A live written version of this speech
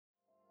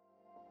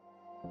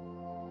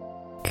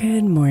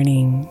Good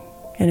morning,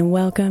 and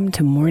welcome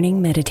to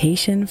Morning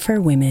Meditation for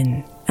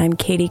Women. I'm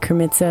Katie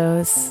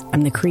Kermitzos.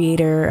 I'm the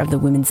creator of the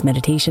Women's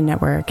Meditation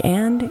Network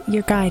and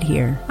your guide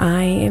here.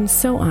 I am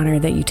so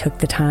honored that you took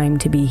the time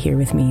to be here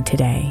with me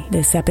today.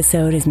 This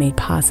episode is made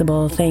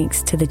possible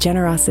thanks to the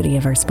generosity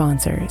of our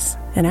sponsors.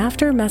 And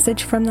after a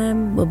message from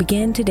them, we'll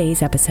begin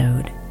today's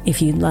episode.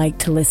 If you'd like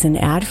to listen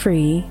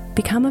ad-free,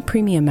 become a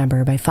premium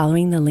member by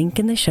following the link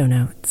in the show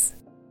notes.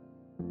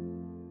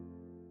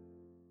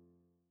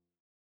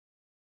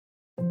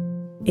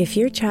 If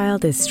your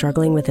child is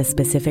struggling with a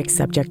specific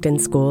subject in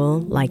school,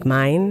 like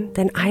mine,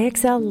 then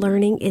IXL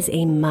Learning is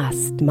a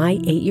must. My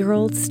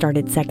 8-year-old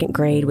started second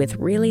grade with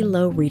really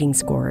low reading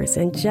scores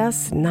and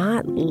just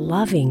not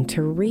loving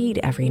to read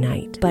every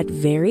night. But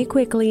very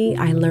quickly,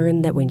 I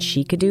learned that when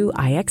she could do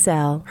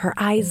IXL, her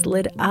eyes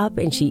lit up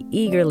and she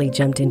eagerly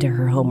jumped into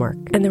her homework.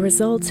 And the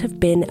results have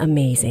been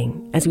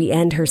amazing. As we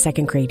end her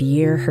second grade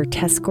year, her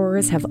test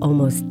scores have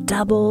almost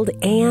doubled,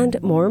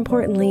 and more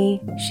importantly,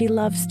 she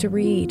loves to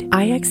read.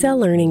 IXL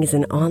Learning is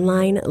an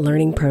online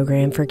learning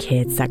program for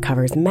kids that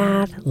covers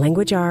math,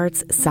 language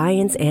arts,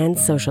 science, and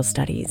social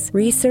studies.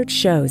 Research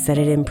shows that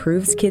it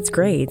improves kids'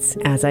 grades,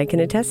 as I can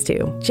attest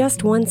to.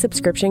 Just one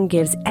subscription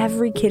gives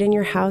every kid in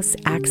your house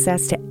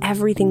access to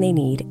everything they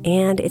need,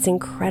 and it's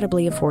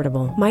incredibly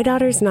affordable. My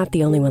daughter's not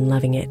the only one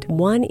loving it.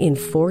 1 in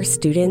 4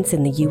 students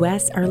in the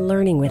U.S. are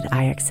learning with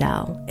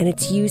IXL, and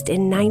it's used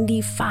in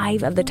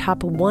 95 of the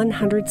top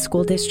 100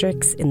 school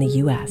districts in the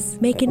U.S.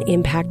 Make an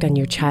impact on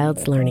your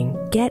child's learning.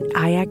 Get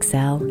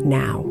IXL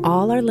now.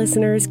 All our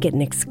listeners get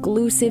an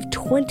exclusive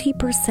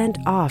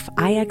 20% off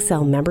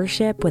IXL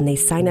membership when they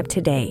sign up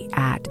today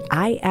at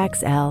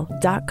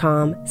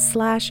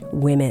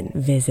IXL.com/women.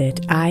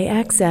 Visit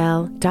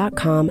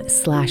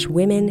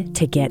IXL.com/women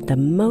to get the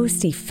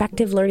most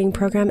effective learning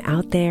program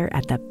out there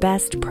at the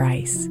best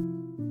price.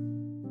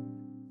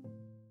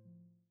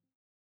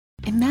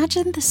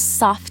 Imagine the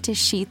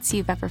softest sheets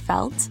you've ever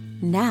felt.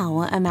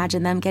 Now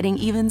imagine them getting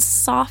even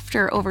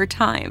softer over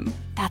time.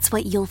 That's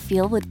what you'll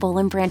feel with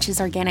Boll &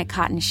 Branch's organic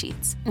cotton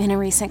sheets. In a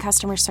recent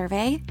customer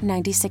survey,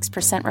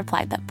 96%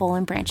 replied that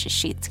Boll & Branch's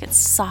sheets get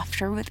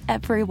softer with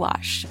every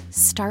wash.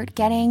 Start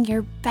getting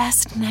your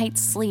best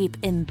night's sleep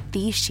in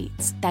these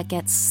sheets that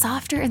get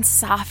softer and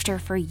softer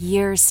for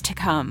years to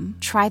come.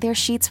 Try their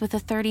sheets with a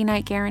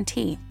 30-night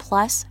guarantee,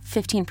 plus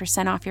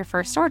 15% off your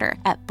first order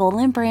at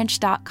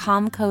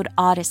bollandbranch.com code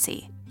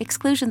Odyssey.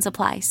 Exclusions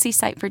apply. See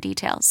site for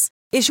details.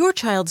 Is your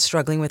child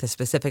struggling with a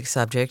specific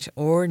subject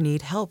or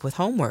need help with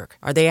homework?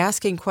 Are they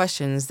asking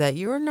questions that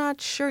you're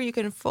not sure you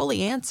can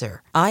fully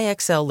answer?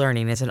 IXL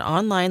Learning is an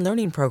online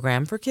learning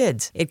program for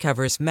kids. It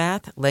covers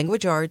math,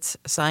 language arts,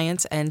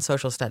 science, and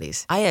social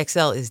studies.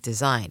 IXL is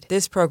designed.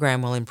 This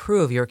program will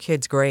improve your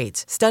kids'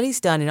 grades.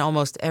 Studies done in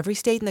almost every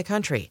state in the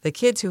country. The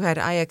kids who had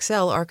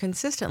IXL are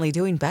consistently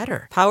doing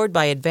better. Powered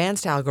by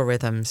advanced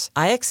algorithms,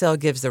 IXL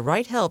gives the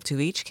right help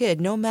to each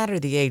kid no matter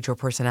the age or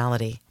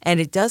personality. And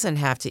it doesn't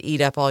have to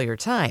eat up all your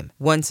time.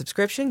 One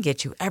subscription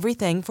gets you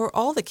everything for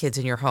all the kids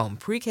in your home,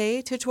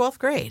 pre-K to 12th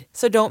grade.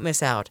 So don't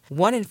miss out.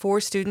 1 in 4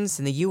 students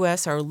in the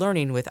U.S. are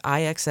learning with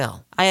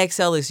IXL.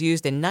 IXL is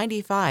used in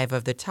 95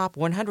 of the top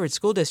 100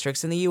 school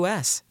districts in the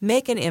U.S.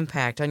 Make an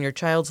impact on your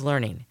child's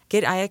learning.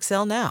 Get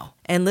IXL now.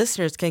 And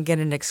listeners can get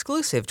an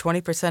exclusive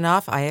 20%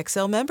 off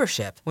IXL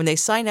membership when they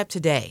sign up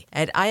today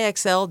at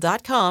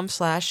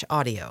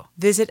IXL.com/audio.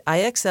 Visit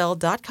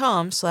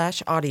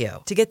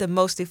IXL.com/audio to get the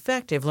most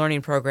effective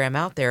learning program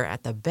out there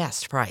at the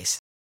best price.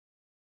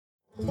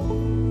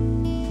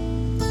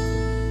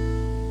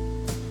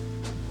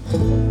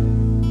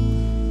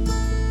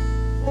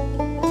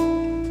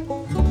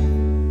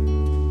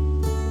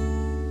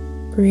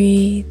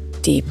 Breathe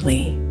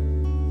deeply.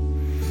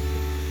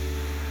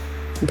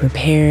 And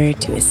prepare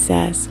to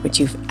assess what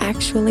you've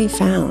actually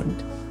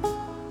found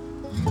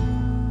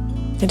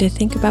and to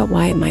think about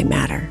why it might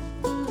matter.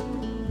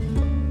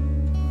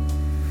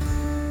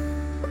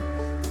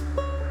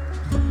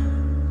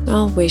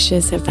 All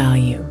wishes have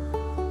value,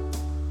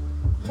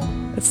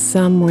 but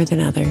some more than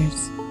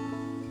others,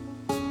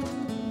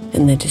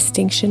 and the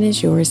distinction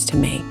is yours to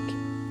make.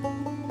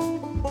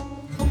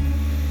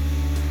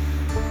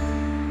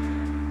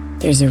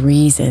 There's a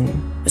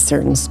reason a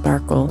certain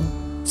sparkle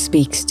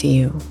speaks to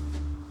you,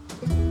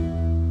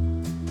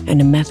 and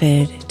a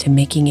method to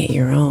making it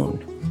your own.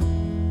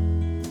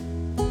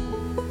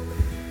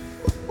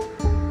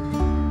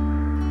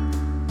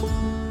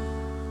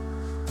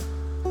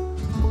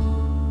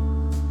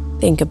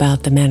 Think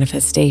about the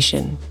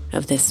manifestation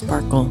of this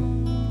sparkle,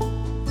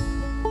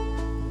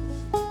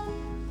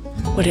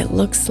 what it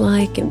looks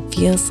like and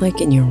feels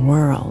like in your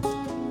world.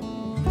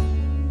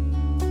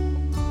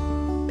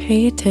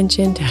 Pay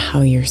attention to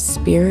how your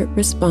spirit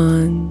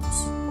responds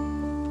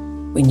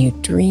when you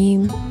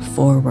dream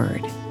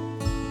forward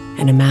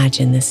and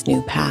imagine this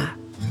new path.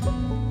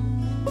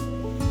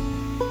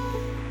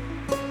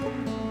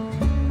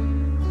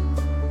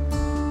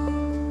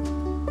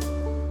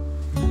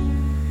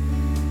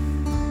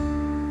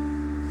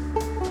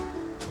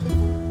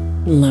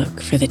 Look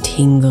for the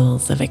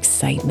tingles of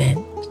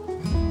excitement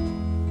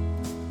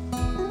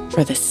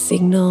for the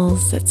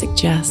signals that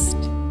suggest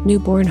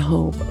newborn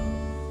hope.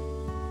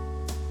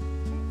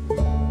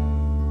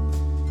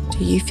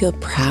 Do you feel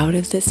proud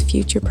of this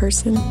future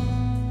person?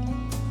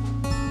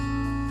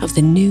 Of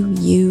the new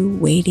you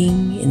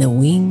waiting in the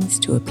wings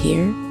to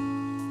appear?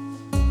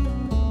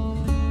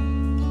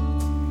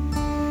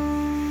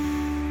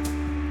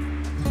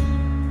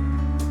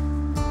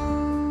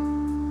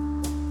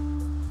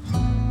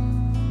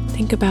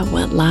 Think about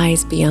what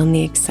lies beyond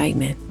the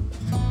excitement.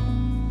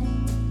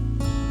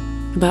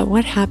 About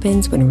what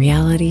happens when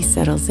reality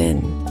settles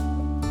in.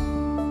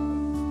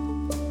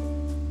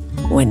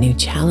 What new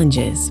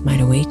challenges might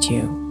await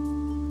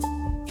you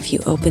if you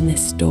open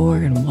this door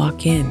and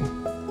walk in.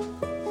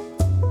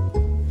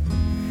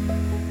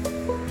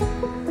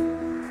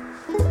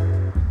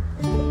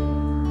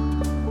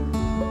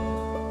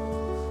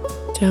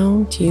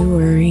 Don't you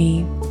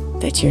worry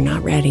that you're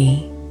not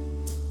ready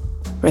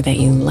or that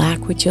you lack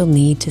what you'll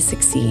need to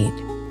succeed.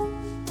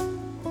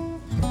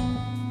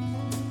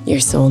 Your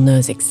soul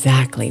knows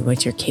exactly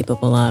what you're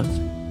capable of,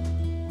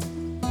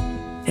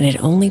 and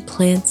it only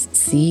plants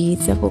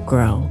seeds that will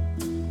grow.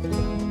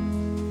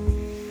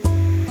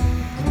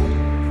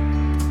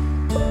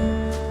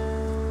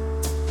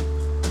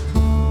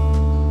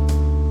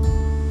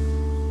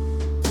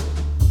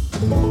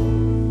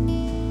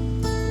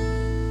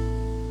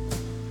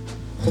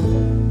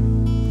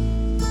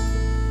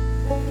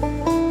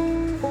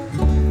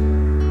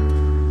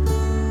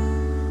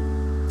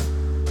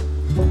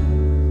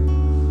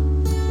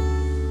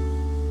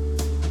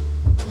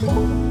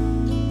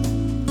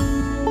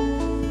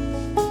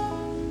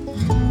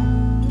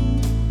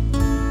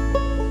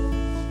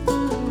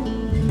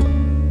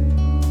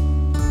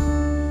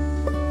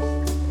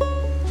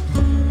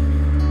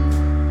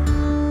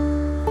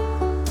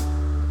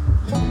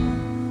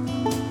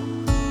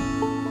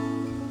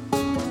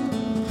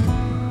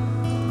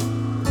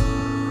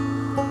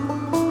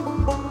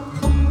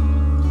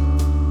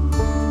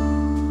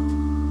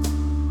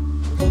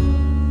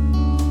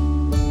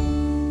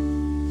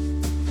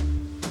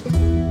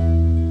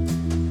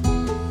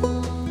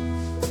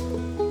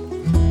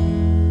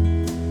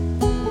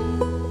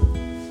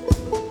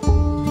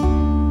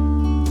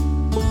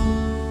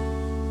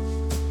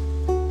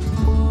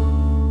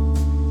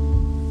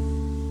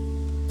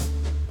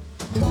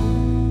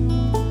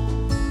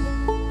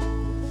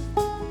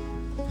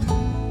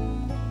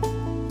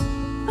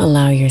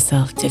 Allow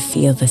yourself to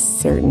feel the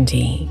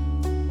certainty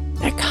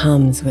that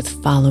comes with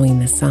following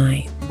the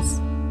signs.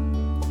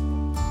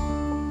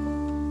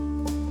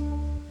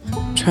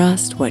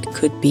 Trust what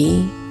could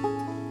be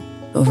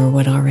over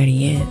what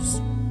already is,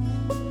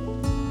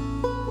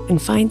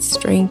 and find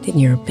strength in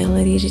your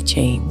ability to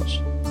change.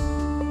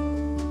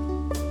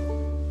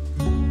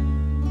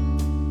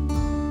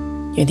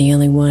 You're the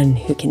only one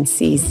who can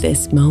seize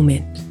this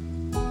moment,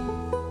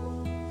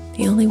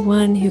 the only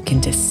one who can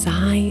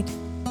decide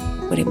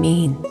what it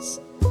means.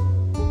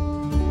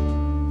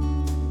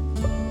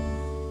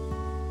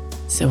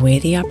 So weigh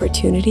the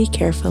opportunity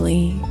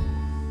carefully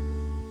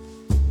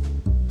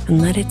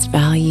and let its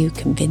value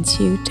convince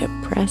you to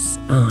press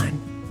on.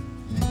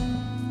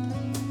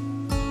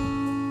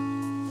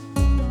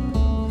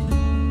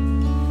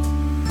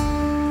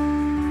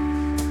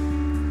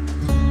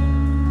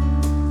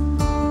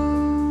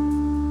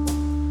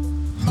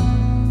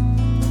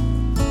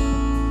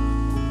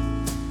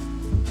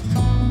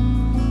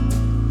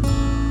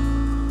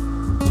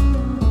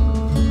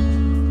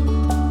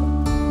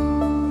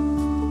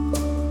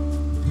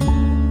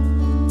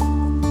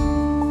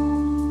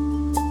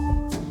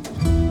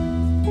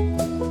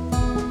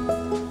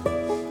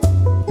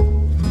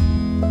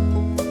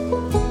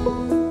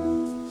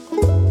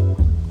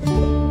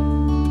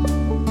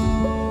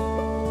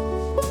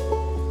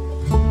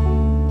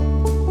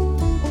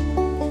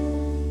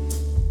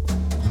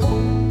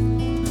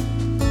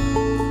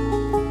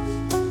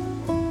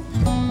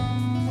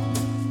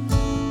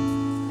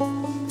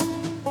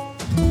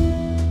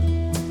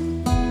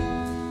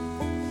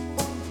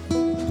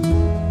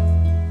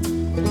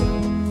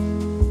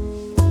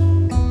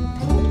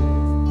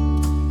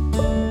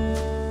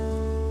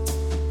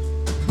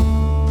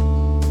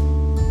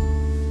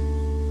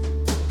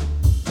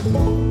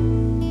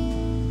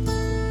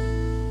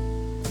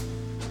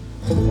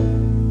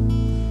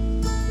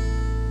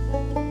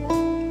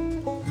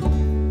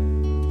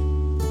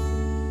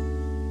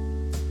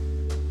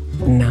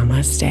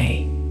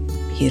 Namaste,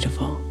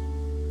 beautiful.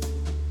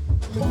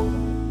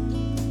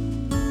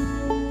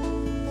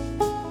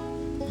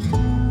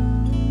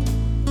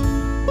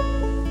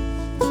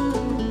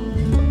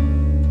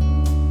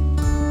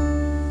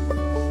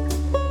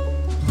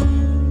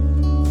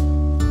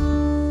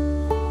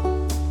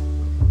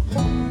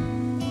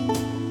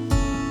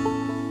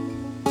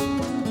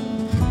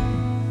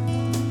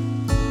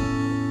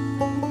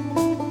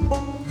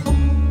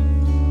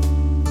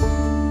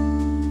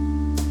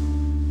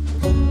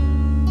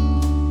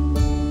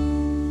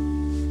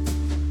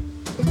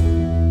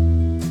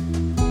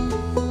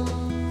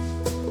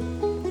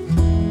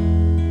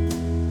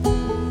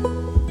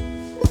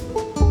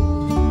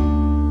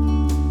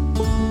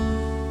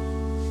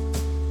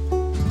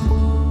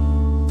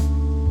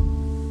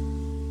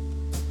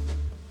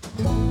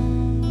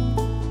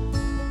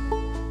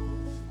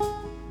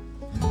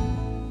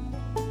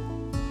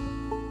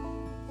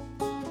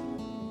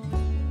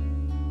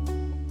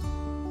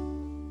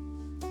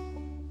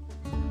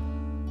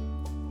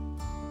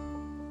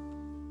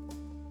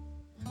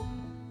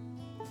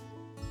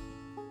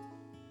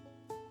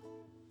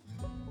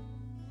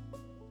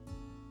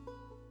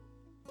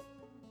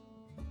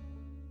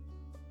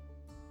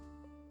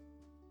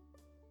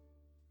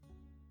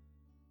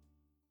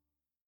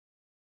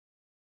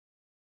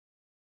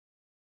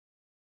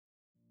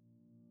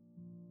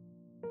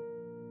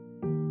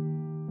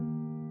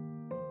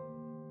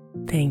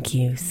 Thank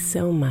you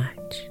so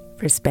much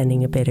for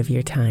spending a bit of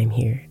your time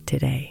here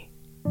today.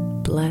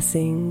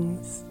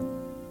 Blessings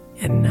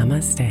and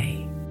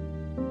namaste.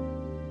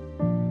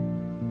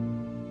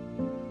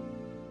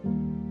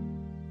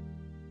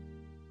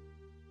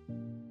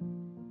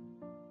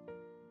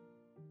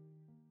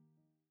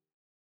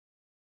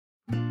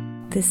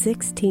 The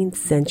 16th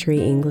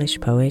century English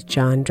poet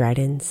John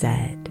Dryden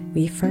said,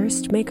 "We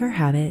first make our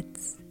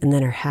habits, and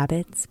then our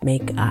habits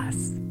make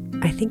us."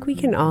 I think we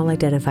can all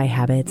identify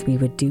habits we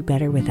would do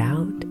better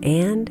without,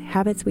 and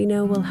habits we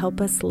know will help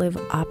us live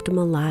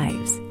optimal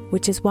lives,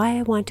 which is why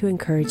I want to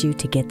encourage you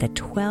to get the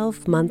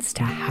 12 Months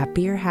to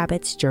Happier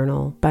Habits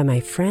journal by my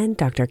friend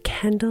Dr.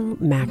 Kendall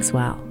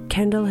Maxwell.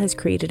 Kendall has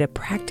created a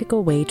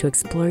practical way to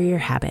explore your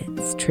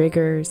habits,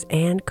 triggers,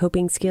 and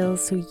coping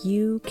skills so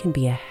you can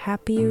be a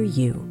happier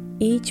you.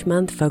 Each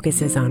month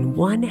focuses on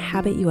one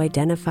habit you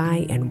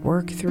identify and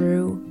work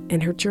through,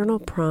 and her journal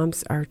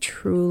prompts are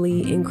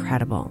truly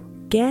incredible.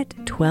 Get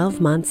 12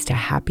 Months to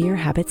Happier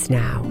Habits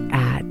now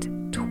at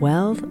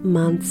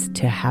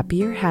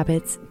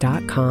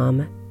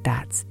 12monthstohappierhabits.com.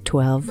 That's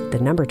 12, the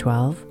number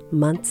 12,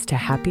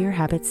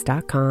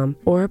 monthstohappierhabits.com,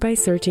 or by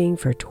searching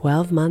for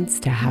 12 Months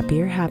to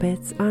Happier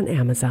Habits on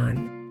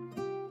Amazon.